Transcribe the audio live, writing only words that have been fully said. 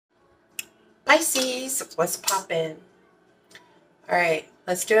Pisces, what's poppin'? All right,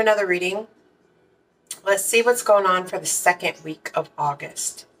 let's do another reading. Let's see what's going on for the second week of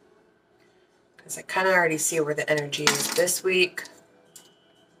August. Because I kind of already see where the energy is this week.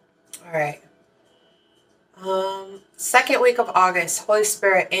 All right. Second week of August, Holy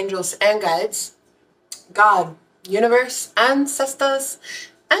Spirit, angels, and guides, God, universe, ancestors,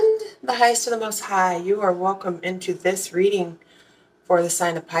 and the highest of the most high. You are welcome into this reading for the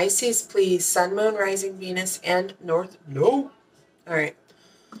sign of Pisces, please. Sun, moon, rising, Venus, and North Node. All right.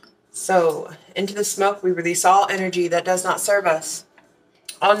 So, into the smoke, we release all energy that does not serve us,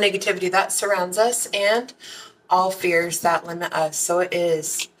 all negativity that surrounds us, and all fears that limit us. So it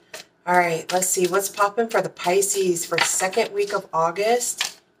is. All right, let's see what's popping for the Pisces for second week of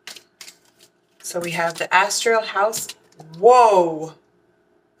August. So we have the astral house. Whoa.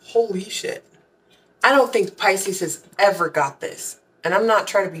 Holy shit. I don't think Pisces has ever got this. And I'm not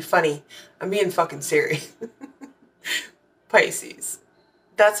trying to be funny. I'm being fucking serious. Pisces.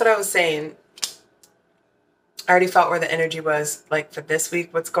 That's what I was saying. I already felt where the energy was, like, for this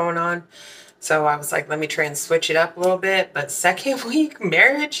week, what's going on. So I was like, let me try and switch it up a little bit. But second week,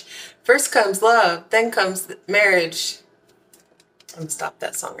 marriage. First comes love, then comes marriage. I'm going to stop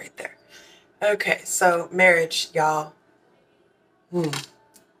that song right there. Okay, so marriage, y'all. I don't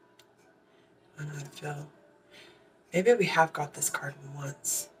know how to feel. Maybe we have got this card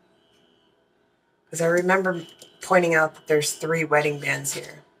once. Because I remember pointing out that there's 3 wedding bands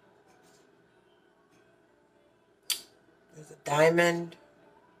here. There's a diamond.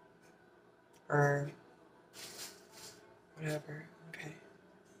 Or whatever. Okay.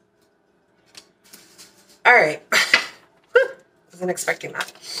 All right. Wasn't expecting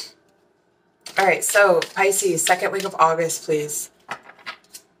that. All right, so Pisces, second week of August, please.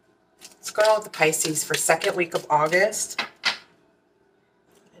 Let's go on with the Pisces for second week of August.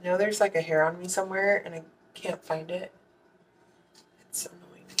 I know there's like a hair on me somewhere and I can't find it. It's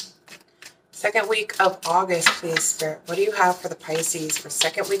annoying. Second week of August, please, Spirit. What do you have for the Pisces for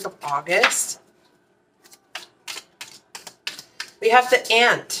second week of August? We have the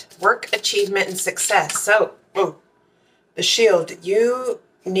Ant, work, achievement, and success. So, the Shield, you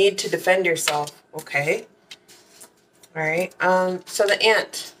need to defend yourself. Okay. All right. So the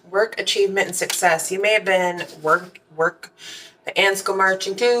Ant, work, achievement, and success. You may have been work. The ants go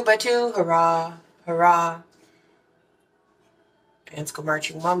marching 2 by 2. Hurrah, hurrah. Ants go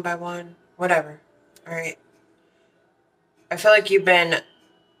marching 1 by 1. Whatever. All right. I feel like you've been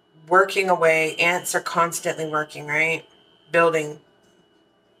working away. Ants are constantly working, right? Building.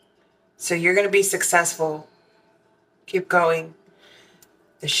 So you're going to be successful. Keep going.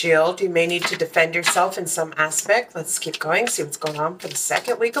 The Shield, you may need to defend yourself in some aspect. Let's keep going. See what's going on for the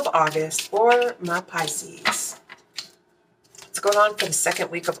second week of August for my Pisces. What's going on for the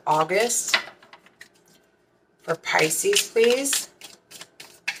second week of August for Pisces, please?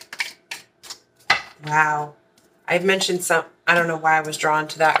 Wow. I've mentioned some, I don't know why I was drawn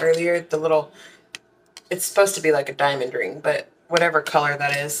to that earlier. The little, it's supposed to be like a diamond ring, but whatever color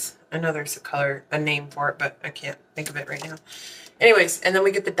that is. I know there's a name for it, but I can't think of it right now. Anyways, and then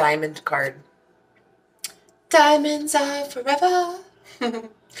we get the diamond card. Diamonds are forever. Have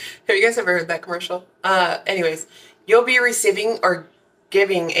you guys ever heard that commercial? Anyways, you'll be receiving or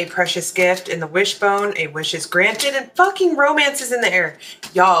giving a precious gift in the wishbone. A wish is granted and fucking romance is in the air.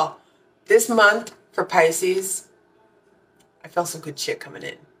 Y'all, this month for Pisces, I felt some good shit coming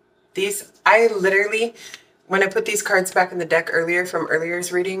in. I literally, when I put these cards back in the deck earlier from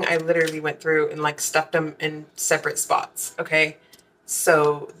earlier's reading, I literally went through and like stuffed them in separate spots, okay?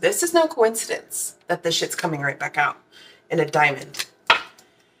 So this is no coincidence that this shit's coming right back out in a diamond.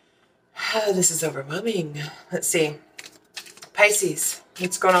 This is overwhelming. Let's see. Pisces.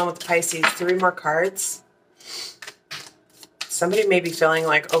 What's going on with the Pisces? 3 more cards. Somebody may be feeling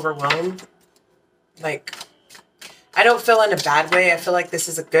like overwhelmed. Like, I don't feel in a bad way. I feel like this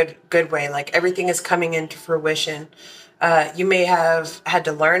is a good way. Like everything is coming into fruition. You may have had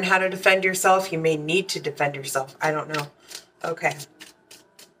to learn how to defend yourself. You may need to defend yourself. I don't know. Okay.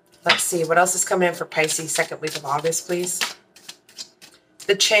 Let's see. What else is coming in for Pisces second week of August, please?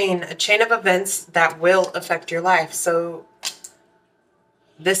 The chain. A chain of events that will affect your life. So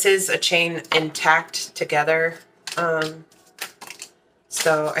this is a chain intact together.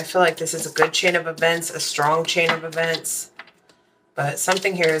 So I feel like this is a good chain of events, a strong chain of events. But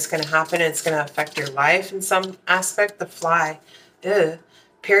something here is going to happen and it's going to affect your life in some aspect. The Fly. Ugh.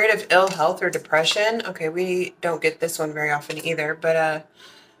 Period of ill health or depression. Okay, we don't get this one very often either. But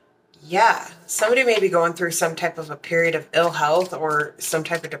yeah, somebody may be going through some type of a period of ill health or some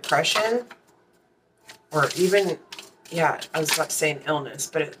type of depression. Or even yeah, I was about to say an illness,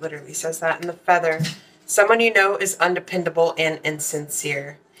 but it literally says that. And the feather, someone you know is undependable and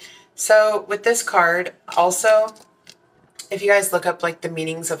insincere. So with this card, also, if you guys look up like the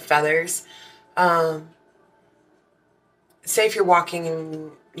meanings of feathers, say if you're walking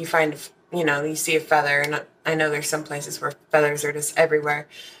and you find, you know, you see a feather, and I know there's some places where feathers are just everywhere.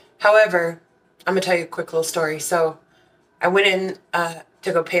 However, I'm gonna tell you a quick little story. So I went in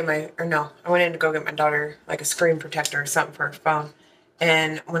to go pay my, or no, I went in to go get my daughter like a screen protector or something for her phone.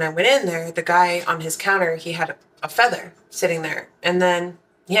 And when I went in there, the guy on his counter, he had a feather sitting there. And then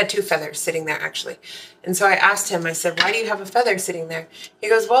he had two feathers sitting there actually. And so I asked him, I said, why do you have a feather sitting there? He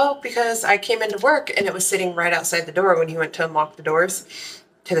goes, well, because I came into work and it was sitting right outside the door when he went to unlock the doors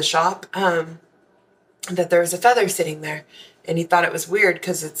to the shop, that there was a feather sitting there. And he thought it was weird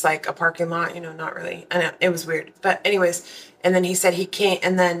because it's like a parking lot, you know, not really. I know, it was weird. But anyways, and then he said he can't,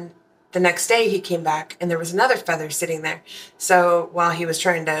 and then the next day he came back and there was another feather sitting there. So while he was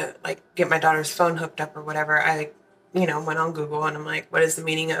trying to like get my daughter's phone hooked up or whatever, I, you know, went on Google and I'm like, what is the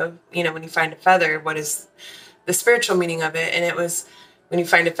meaning of, you know, when you find a feather, what is the spiritual meaning of it? And it was, when you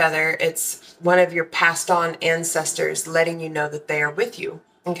find a feather, it's one of your passed on ancestors letting you know that they are with you.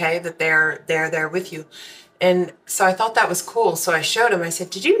 Okay, that they're there with you. And so I thought that was cool. So I showed him, I said,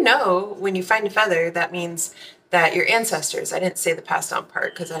 did you know when you find a feather, that means that your ancestors, I didn't say the passed on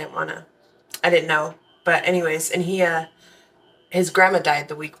part because I didn't know. But anyways, and his grandma died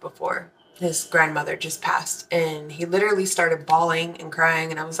the week before. His grandmother just passed. And he literally started bawling and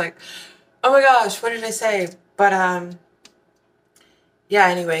crying. And I was like, oh my gosh, what did I say? But yeah,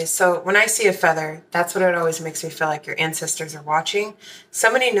 anyway, so when I see a feather, that's what it always makes me feel like your ancestors are watching.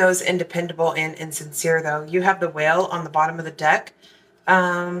 Somebody knows independable and insincere, though. You have the whale on the bottom of the deck.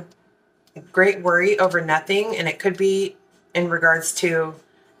 Great worry over nothing, and it could be in regards to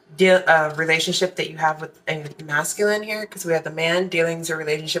a relationship that you have with a masculine here, because we have the man, dealings or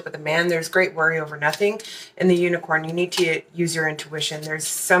relationship with a man. There's great worry over nothing. In the unicorn, you need to use your intuition. There's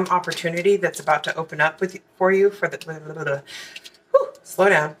some opportunity that's about to open up for you for the... Slow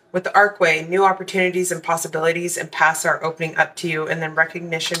down. With the archway, new opportunities and possibilities and paths are opening up to you, and then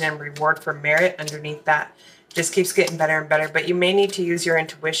recognition and reward for merit underneath that just keeps getting better and better. But you may need to use your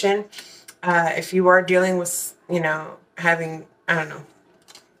intuition if you are dealing with, you know, having, I don't know.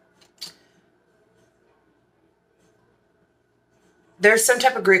 There's some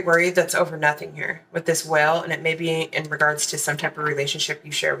type of great worry that's over nothing here with this whale, and it may be in regards to some type of relationship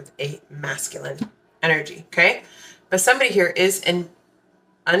you share with a masculine energy, okay? But somebody here is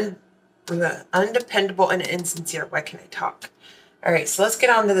undependable and insincere. Why can't I talk? All right, so let's get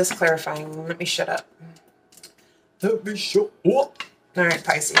on to this clarifying. Let me shut up. Let me shut up. All right,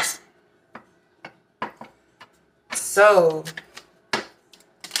 Pisces. So,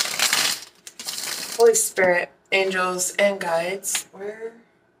 Holy Spirit, angels, and guides. Where?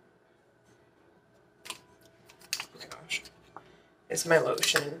 Oh my gosh. Is my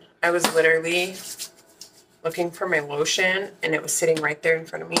lotion. I was literally looking for my lotion, and it was sitting right there in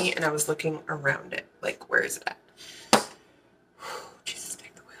front of me, and I was looking around it. Like, where is it at? Jesus,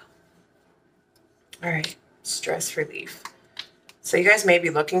 take the wheel. All right, stress relief. So you guys may be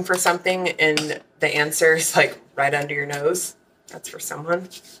looking for something, and the answer is like right under your nose. That's for someone.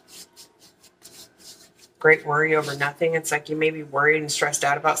 Great worry over nothing. It's like you may be worried and stressed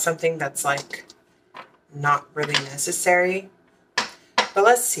out about something that's like not really necessary. But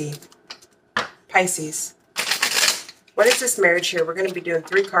let's see. Pisces. What is this marriage here? We're going to be doing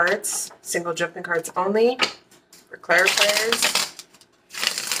 3 cards, single jumping cards only for clarifiers.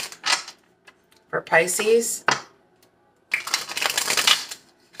 For Pisces.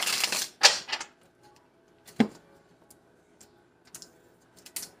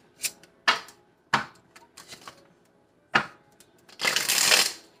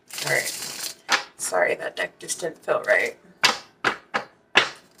 All right. Sorry, that deck just didn't feel right.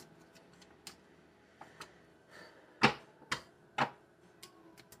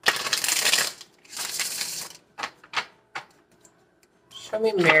 Show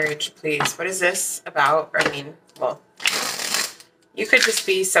me marriage, please. What is this about? I mean, well, you could just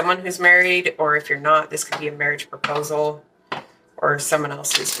be someone who's married, or if you're not, this could be a marriage proposal, or someone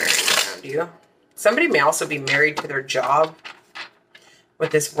else who's married around you. Somebody may also be married to their job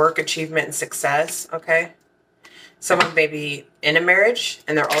with this work, achievement, and success, okay? Someone may be in a marriage,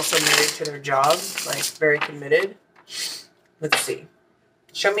 and they're also married to their job, like very committed. Let's see.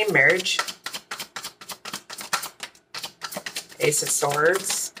 Show me marriage. Ace of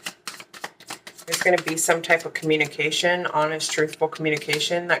Swords. There's going to be some type of communication, honest, truthful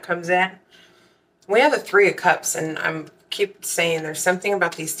communication that comes in. We have a 3 of Cups, and I'm keep saying there's something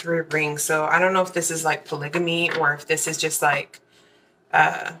about these 3 of rings. So I don't know if this is like polygamy or if this is just like,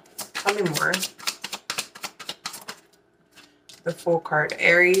 tell me more. The Fool card.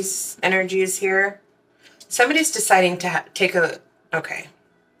 Aries energy is here. Somebody's deciding to take a, okay.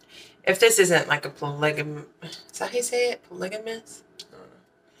 If this isn't like a polygamy, is that how you say it? Polygamous?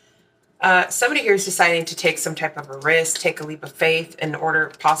 Somebody here is deciding to take some type of a risk, take a leap of faith in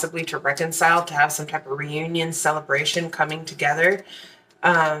order possibly to reconcile, to have some type of reunion, celebration, coming together.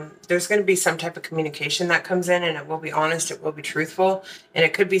 There's going to be some type of communication that comes in, and it will be honest, it will be truthful, and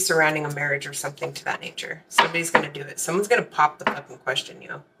it could be surrounding a marriage or something to that nature. Somebody's going to do it. Someone's going to pop the fucking question,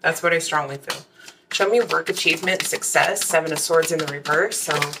 yo. That's what I strongly feel. Show me work, achievement, success. 7 of Swords in the reverse.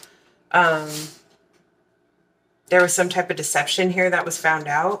 So there was some type of deception here that was found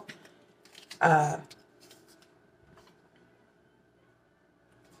out.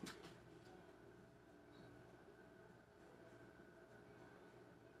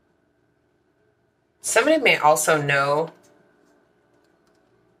 Somebody may also know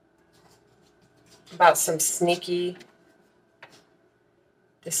about some sneaky,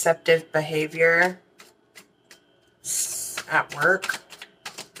 deceptive behavior at work,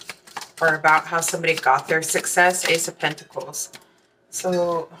 or about how somebody got their success. Ace of Pentacles.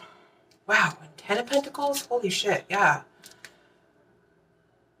 So, wow, 10 of Pentacles? Holy shit, yeah.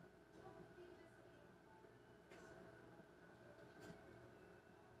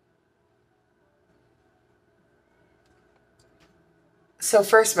 So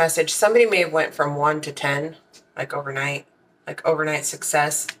first message, somebody may have went from 1 to 10, like overnight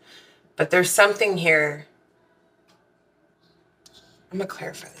success. But there's something here. I'm going to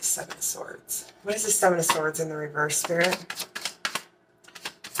clarify this 7 of Swords. What is the 7 of Swords in the reverse, Spirit?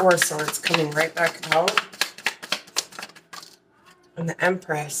 4 of Swords coming right back out. And the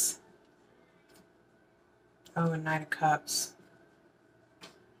Empress. Oh, and Knight of Cups.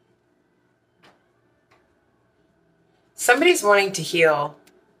 Somebody's wanting to heal.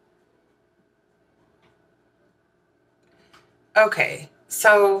 Okay,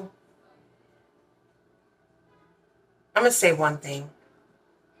 so I'm going to say one thing.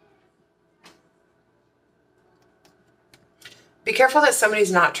 Be careful that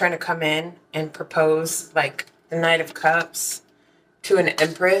somebody's not trying to come in and propose like the Knight of Cups to an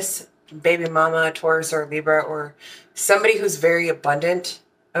Empress, baby mama, Taurus or Libra, or somebody who's very abundant,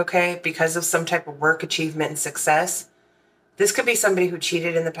 okay, because of some type of work, achievement, and success. This could be somebody who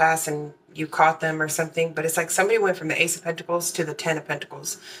cheated in the past and you caught them or something, but it's like somebody went from the Ace of Pentacles to the 10 of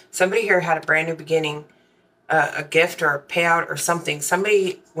Pentacles. Somebody here had a brand new beginning, a gift or a payout or something.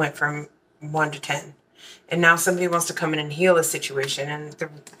 Somebody went from 1 to 10. And now somebody wants to come in and heal a situation. And the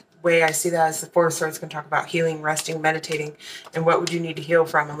way I see that is the 4 of Swords can talk about healing, resting, meditating. And what would you need to heal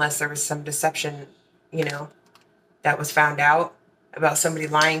from unless there was some deception, you know, that was found out about somebody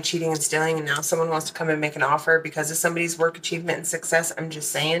lying, cheating, and stealing. And now someone wants to come and make an offer because of somebody's work, achievement, and success. I'm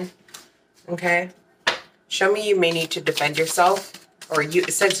just saying. Okay. Show me you may need to defend yourself. Or you,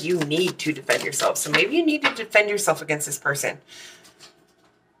 it says you need to defend yourself. So maybe you need to defend yourself against this person.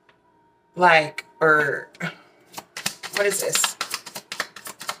 Like, or what is this?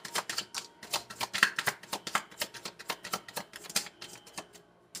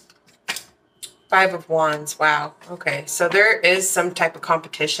 Five of Wands. Wow. Okay. So there is some type of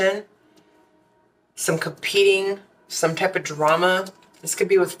competition, some competing, some type of drama. This could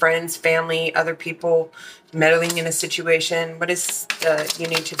be with friends, family, other people meddling in a situation. What is you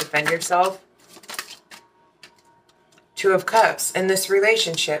need to defend yourself? 2 of Cups in this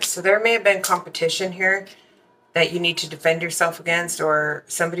relationship. So there may have been competition here that you need to defend yourself against, or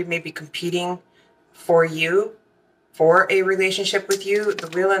somebody may be competing for you, for a relationship with you. The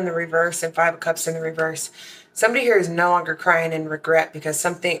Wheel in the reverse and 5 of Cups in the reverse. Somebody here is no longer crying in regret because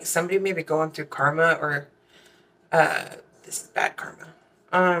somebody may be going through karma, or this is bad karma.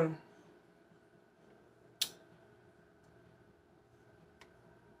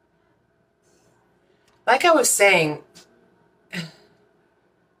 Like I was saying,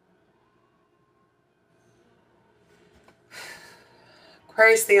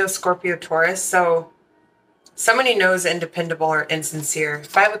 Aquarius, Leo, Scorpio, Taurus. So somebody knows independable or insincere.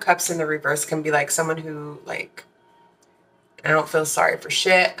 5 of Cups in the reverse can be like someone who, like, I don't feel sorry for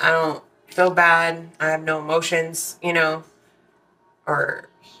shit. I don't feel bad. I have no emotions, you know, or,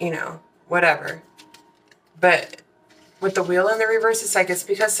 you know, whatever. But with the Wheel in the reverse, it's like it's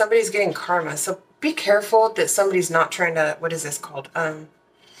because somebody's getting karma. So be careful that somebody's not trying to, what is this called? I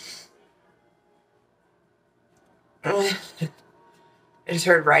just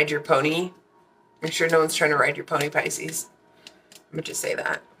heard ride your pony. Make sure no one's trying to ride your pony, Pisces. I'm going to just say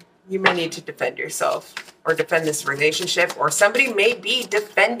that. You may need to defend yourself. or defend this relationship, or somebody may be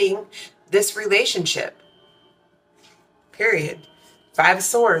defending this relationship. Period. 5 of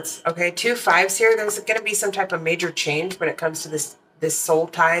Swords. Okay, 2 5s here. There's going to be some type of major change when it comes to this soul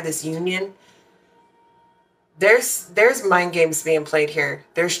tie, this union. There's mind games being played here.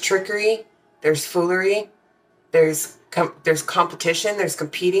 There's trickery. There's foolery. There's competition. There's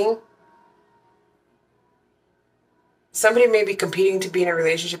competing. Somebody may be competing to be in a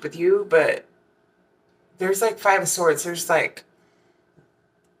relationship with you, but there's like 5 of Swords. There's like,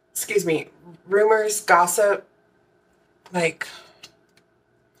 excuse me, rumors, gossip, like,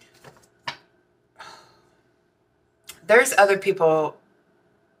 there's other people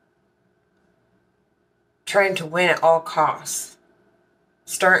trying to win at all costs,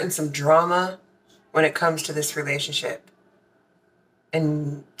 starting some drama when it comes to this relationship.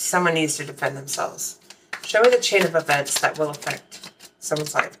 And someone needs to defend themselves. Show me the chain of events that will affect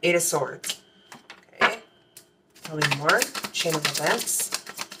someone's life. 8 of Swords. Okay. Tell me more. Chain of events.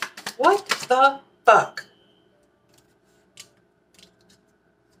 What the fuck?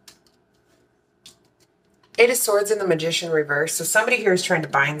 Eight of Swords in the Magician reverse. So somebody here is trying to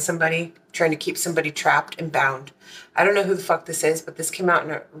bind somebody, trying to keep somebody trapped and bound. I don't know who the fuck this is, but this came out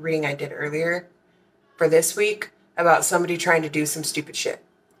in a reading I did earlier for this week about somebody trying to do some stupid shit.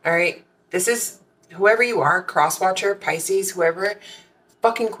 All right? This is whoever you are, crosswatcher, Pisces, whoever,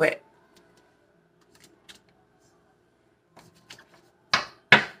 fucking quit.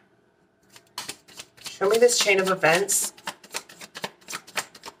 Show me this chain of events.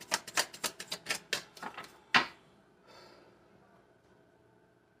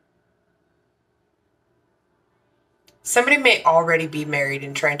 Somebody may already be married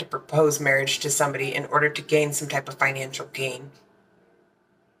and trying to propose marriage to somebody in order to gain some type of financial gain.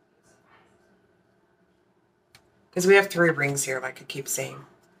 Because we have 3 rings here, like I keep saying.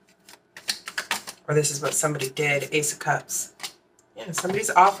 Or this is what somebody did, Ace of Cups. Yeah, somebody's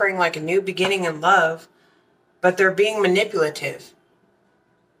offering like a new beginning in love, but they're being manipulative.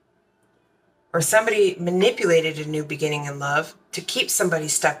 Or somebody manipulated a new beginning in love to keep somebody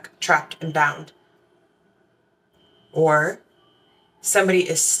stuck, trapped, and bound. Or somebody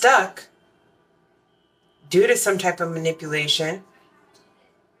is stuck due to some type of manipulation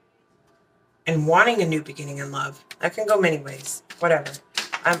and wanting a new beginning in love. That can go many ways. Whatever.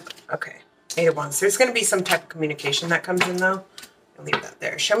 Okay. 8 of Wands. There's going to be some type of communication that comes in, though. I'll leave that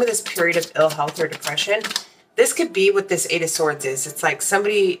there. Show me this period of ill health or depression. This could be what this 8 of Swords is. It's like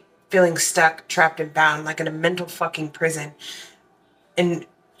somebody feeling stuck, trapped, and bound, like in a mental fucking prison. And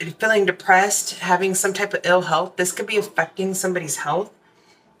feeling depressed, having some type of ill health. This could be affecting somebody's health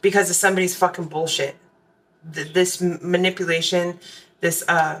because of somebody's fucking bullshit. This manipulation, this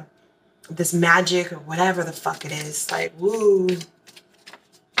magic or whatever the fuck it is. Like, woo.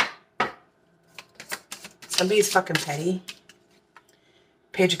 Somebody's fucking petty.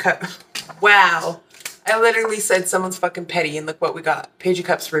 Page of Cups. Wow. I literally said someone's fucking petty and look what we got. Page of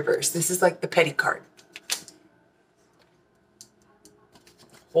Cups reverse. This is like the petty card.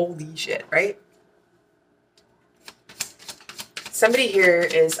 Holy shit, right? Somebody here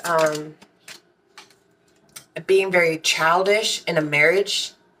is being very childish in a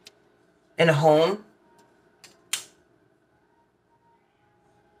marriage, in a home.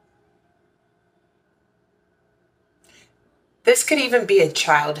 This could even be a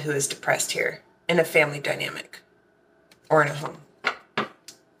child who is depressed here in a family dynamic or in a home.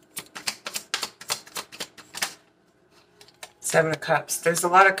 7 of Cups. There's a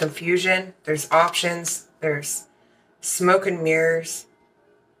lot of confusion. There's options. There's smoke and mirrors.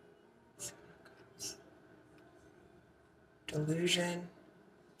 7 of Cups. Delusion.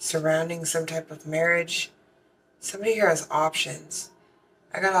 Surrounding some type of marriage. Somebody here has options.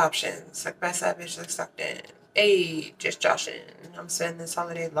 I got options. Like my savage, like sucked in. Hey, just joshing. I'm spending this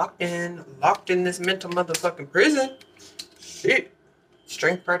holiday locked in this mental motherfucking prison. Shit.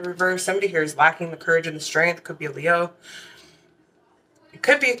 Strength card reverse. Somebody here is lacking the courage and the strength. Could be a Leo. It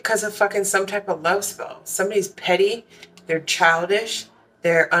could be because of fucking some type of love spell. Somebody's petty. They're childish.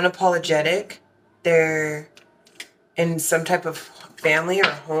 They're unapologetic. They're in some type of family or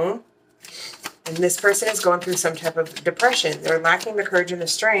home. And this person is going through some type of depression. They're lacking the courage and the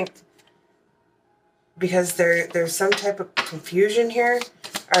strength because there's some type of confusion here.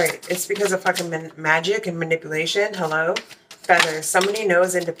 All right, it's because of fucking magic and manipulation. Hello. Feather. Somebody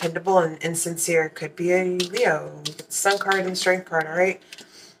knows and dependable and insincere. Could be a Leo. We get the Sun card and Strength card, all right?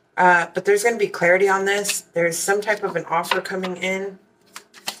 But there's going to be clarity on this. There's some type of an offer coming in.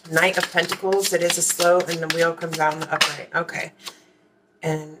 Knight of Pentacles. It is a slow, and the wheel comes out in the upright. Okay.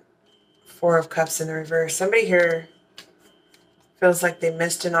 And 4 of Cups in the reverse. Somebody here feels like they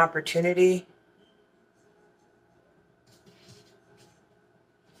missed an opportunity.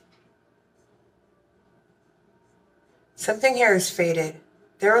 Something here is fated.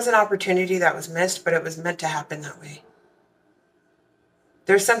 There was an opportunity that was missed, but it was meant to happen that way.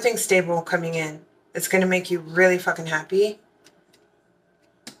 There's something stable coming in that's going to make you really fucking happy.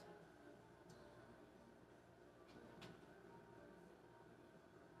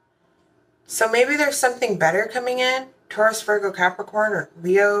 So maybe there's something better coming in. Taurus, Virgo, Capricorn, or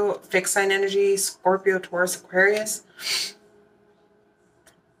Leo, fixed sign energy, Scorpio, Taurus, Aquarius.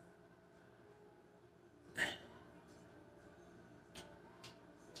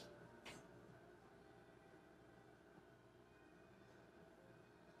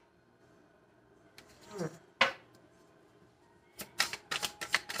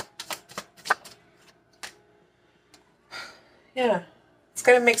 Yeah, it's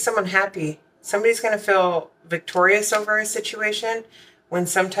going to make someone happy. Somebody's going to feel victorious over a situation when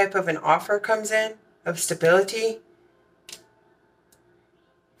some type of an offer comes in of stability.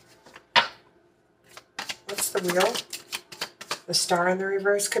 What's the wheel? The star in the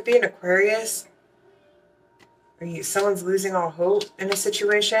reverse. Could be an Aquarius. Or someone's losing all hope in a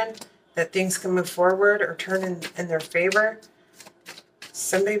situation that things can move forward or turn in their favor.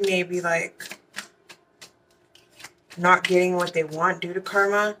 Somebody may be like not getting what they want due to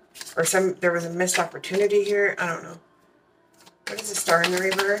karma, or there was a missed opportunity here. I don't know. What is the star in the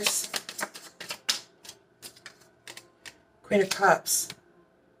reverse? Queen of Cups.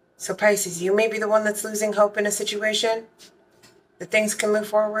 So Pisces, you may be the one that's losing hope in a situation that things can move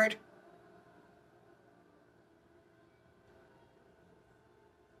forward.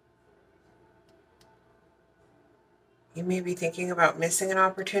 You may be thinking about missing an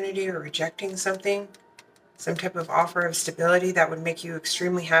opportunity or rejecting something. Some type of offer of stability that would make you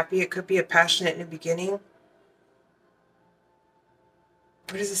extremely happy. It could be a passionate new beginning.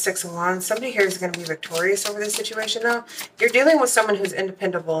 What is the Six of Wands? Somebody here is going to be victorious over this situation, though. You're dealing with someone who's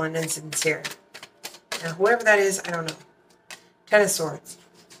independable and insincere. Now, whoever that is, I don't know. Ten of Swords.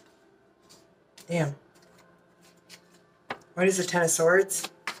 Damn. What is the Ten of Swords?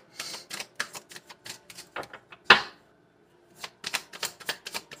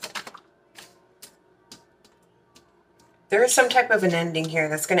 There is some type of an ending here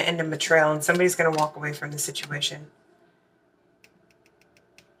that's going to end in betrayal, and somebody's going to walk away from the situation.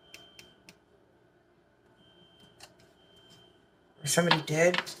 Or somebody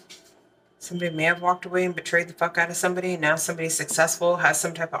did. Somebody may have walked away and betrayed the fuck out of somebody. Now somebody's successful, has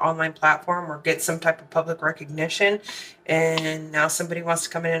some type of online platform, or gets some type of public recognition. And now somebody wants to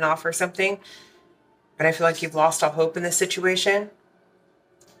come in and offer something. But I feel like you've lost all hope in this situation.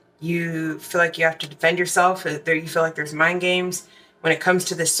 You feel like you have to defend yourself. You feel like there's mind games. When it comes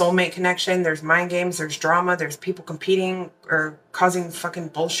to this soulmate connection, there's mind games, there's drama, there's people competing or causing fucking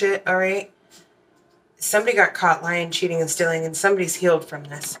bullshit, all right? Somebody got caught lying, cheating, and stealing, and somebody's healed from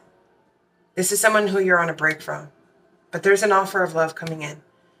this. This is someone who you're on a break from. But there's an offer of love coming in.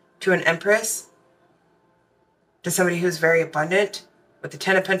 To an Empress. To somebody who's very abundant. With the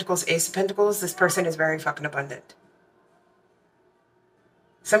Ten of Pentacles, Ace of Pentacles, this person is very fucking abundant.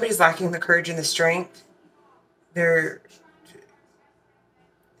 Somebody's lacking the courage and the strength. This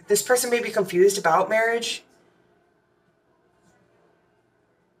person may be confused about marriage.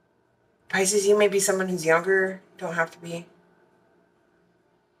 Pisces, you may be someone who's younger. Don't have to be.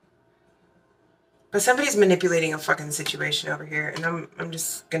 But somebody's manipulating a fucking situation over here. And I'm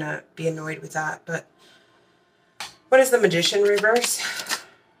just going to be annoyed with that. But what is the Magician reverse?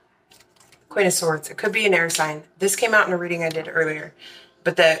 Queen of Swords. It could be an air sign. This came out in a reading I did earlier.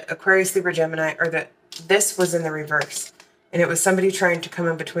 But the Aquarius, Libra, Gemini, or this was in the reverse. And it was somebody trying to come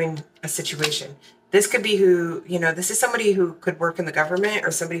in between a situation. This could be this is somebody who could work in the government, or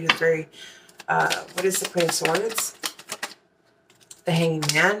somebody who's very, what is the Queen of Swords? The Hanging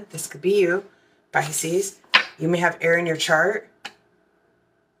Man. This could be you, Pisces. You may have air in your chart.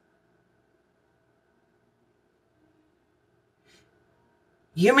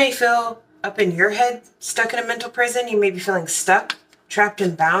 You may feel up in your head stuck in a mental prison. You may be feeling stuck, trapped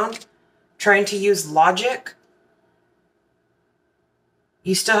and bound, trying to use logic.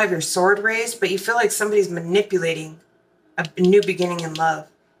 You still have your sword raised, but you feel like somebody's manipulating a new beginning in love.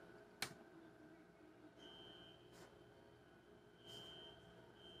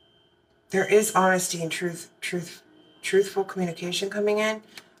 There is honesty and truthful communication coming in.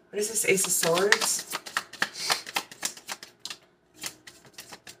 What is this Ace of Swords?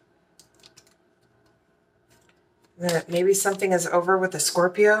 That maybe something is over with a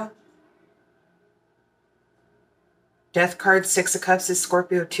Scorpio. Death card, Six of Cups is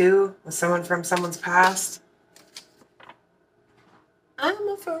Scorpio too, with someone from someone's past. I'm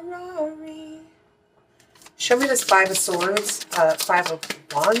a Ferrari. Show me this Five of Swords, Five of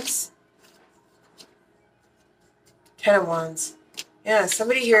Wands. Ten of Wands. Yeah,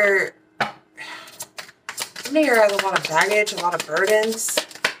 somebody here has a lot of baggage, a lot of burdens.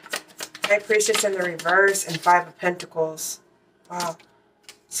 High Priestess in the reverse and Five of Pentacles. Wow.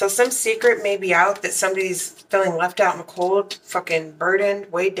 So some secret may be out that somebody's feeling left out in the cold, fucking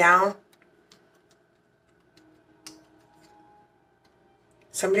burdened, weighed down.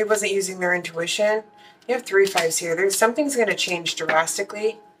 Somebody wasn't using their intuition. You have 3 5s here. Something's going to change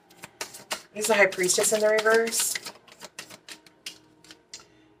drastically. There's the High Priestess in the reverse.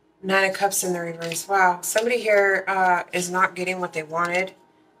 9 of Cups in the reverse. Wow. Somebody here is not getting what they wanted.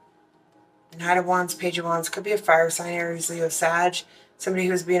 Knight of Wands, Page of Wands. Could be a fire sign, Aries, Leo, Sag. Somebody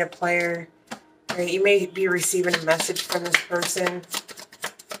who's being a player. Right? You may be receiving a message from this person.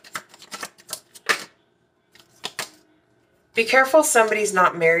 Be careful somebody's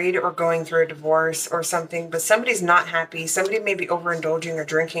not married or going through a divorce or something, but somebody's not happy. Somebody may be overindulging or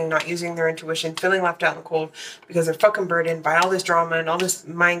drinking, not using their intuition, feeling left out in the cold because they're fucking burdened by all this drama and all this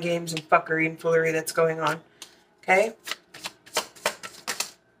mind games and fuckery and foolery that's going on. Okay?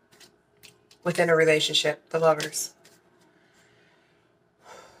 Within a relationship, the Lovers.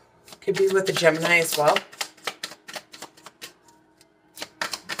 Could be with the Gemini as well.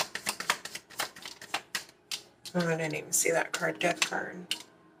 Oh, I didn't even see that card. Death card.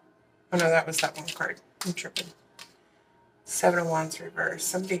 Oh, no, that was that one card. I'm tripping. 7 of Wands reverse.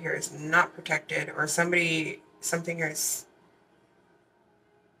 Somebody here is not protected, or something here is...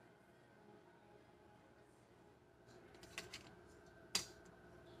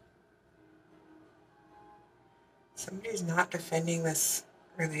 Somebody's not defending this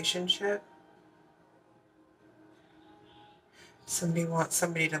relationship. Somebody wants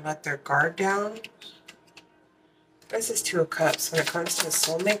somebody to let their guard down. What is this 2 of Cups when it comes to a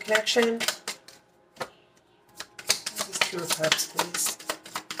soulmate connection? What is this 2 of Cups, please?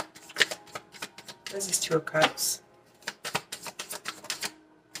 What is this 2 of Cups?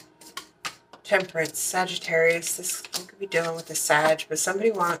 Temperance, Sagittarius. This could be dealing with a Sag, but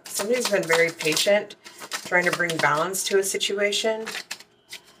somebody's been very patient, trying to bring balance to a situation,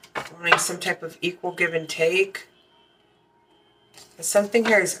 wanting some type of equal give and take. But something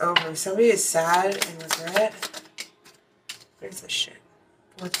here is over. Somebody is sad and regret. Where's this shit?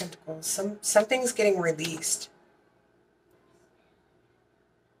 4 of Pentacles. Something's getting released.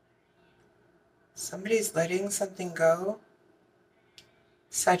 Somebody's letting something go.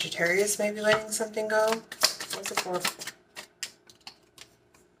 Sagittarius may be letting something go. What's the 4?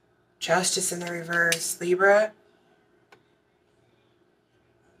 Justice in the reverse. Libra.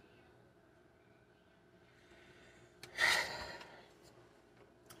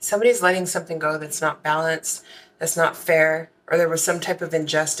 Somebody's letting something go that's not balanced, that's not fair, or there was some type of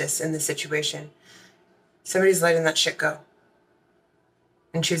injustice in the situation. Somebody's letting that shit go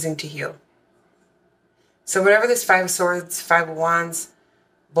and choosing to heal. So whatever this 5 of Swords, 5 of Wands,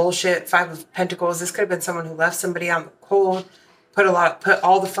 bullshit, 5 of Pentacles, this could have been someone who left somebody out in the cold, put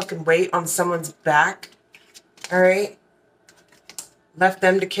all the fucking weight on someone's back, all right? Left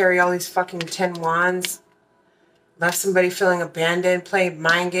them to carry all these fucking 10 wands. Left somebody feeling abandoned, played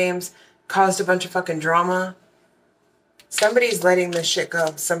mind games, caused a bunch of fucking drama. Somebody's letting this shit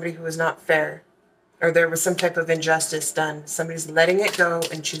go. Somebody who was not fair. Or there was some type of injustice done. Somebody's letting it go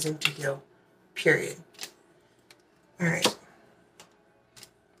and choosing to heal. Period. All right.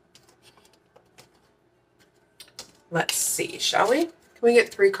 Let's see, shall we? Can we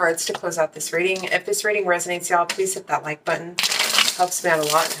get 3 cards to close out this reading? If this reading resonates, y'all, please hit that like button. Helps me out a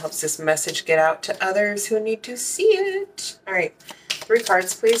lot and helps this message get out to others who need to see it. All right, 3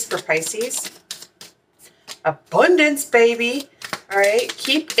 cards, please, for Pisces. Abundance, baby. All right,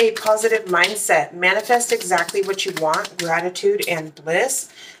 keep a positive mindset. Manifest exactly what you want. Gratitude and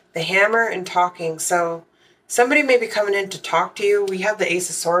bliss. The Hammer and talking. So somebody may be coming in to talk to you. We have the Ace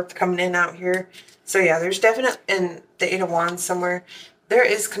of Swords coming in out here. So yeah, there's definitely, in the 8 of Wands somewhere, there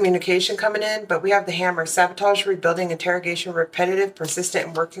is communication coming in, but we have the Hammer. Sabotage, rebuilding, interrogation, repetitive, persistent,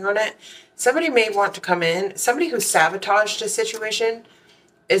 and working on it. Somebody may want to come in. Somebody who sabotaged a situation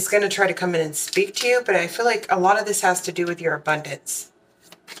is going to try to come in and speak to you, but I feel like a lot of this has to do with your abundance.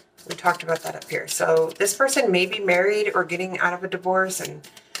 We talked about that up here. So this person may be married or getting out of a divorce, and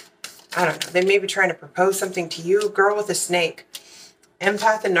I don't know. They may be trying to propose something to you. Girl with a snake.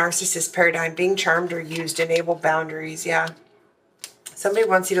 Empath and narcissist paradigm. Being charmed or used. Enable boundaries. Yeah. Somebody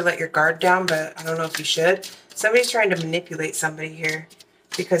wants you to let your guard down, but I don't know if you should. Somebody's trying to manipulate somebody here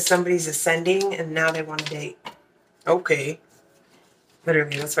because somebody's ascending and now they want to date. Okay.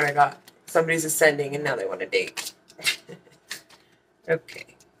 Literally, that's what I got. Somebody's ascending and now they want to date.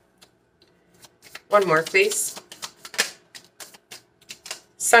 Okay. One more, please.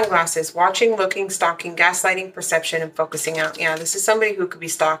 Sunglasses, watching, looking, stalking, gaslighting, perception, and focusing out. Yeah, this is somebody who could be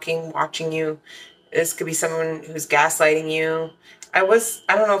stalking, watching you. This could be someone who's gaslighting you. I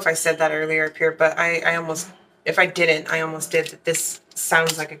don't know if I said that earlier up here, but I almost, if I didn't, I almost did. That this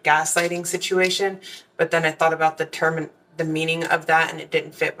sounds like a gaslighting situation, but then I thought about the term and the meaning of that, and it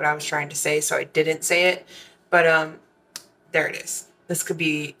didn't fit what I was trying to say, so I didn't say it. But there it is. This could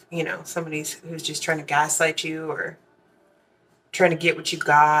be, you know, somebody who's just trying to gaslight you or trying to get what you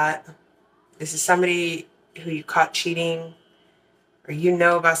got. This is somebody who you caught cheating, or you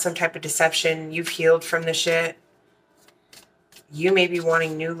know about some type of deception. You've healed from the shit. You may be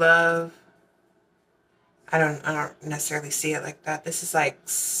wanting new love. I don't necessarily see it like that. This is like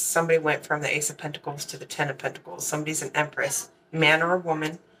somebody went from the Ace of Pentacles to the Ten of Pentacles. Somebody's an Empress, man or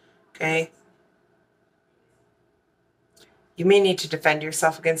woman, okay? You may need to defend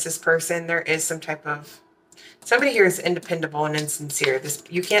yourself against this person. There is some type of, somebody here is independable and insincere.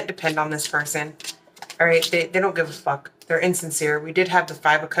 You can't depend on this person. All right, they don't give a fuck. They're insincere. We did have the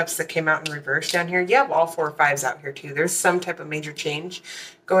Five of Cups that came out in reverse down here. You have all 4 fives out here too. There's some type of major change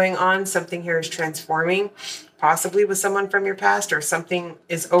going on. Something here is transforming, possibly with someone from your past, or something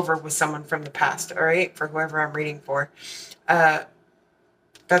is over with someone from the past. All right, for whoever I'm reading for.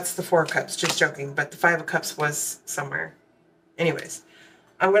 That's the 4 of Cups, just joking. But the 5 of Cups was somewhere. Anyways,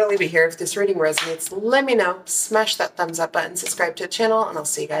 I'm going to leave it here. If this reading resonates, let me know. Smash that thumbs up button, subscribe to the channel, and I'll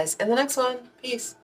see you guys in the next one. Peace.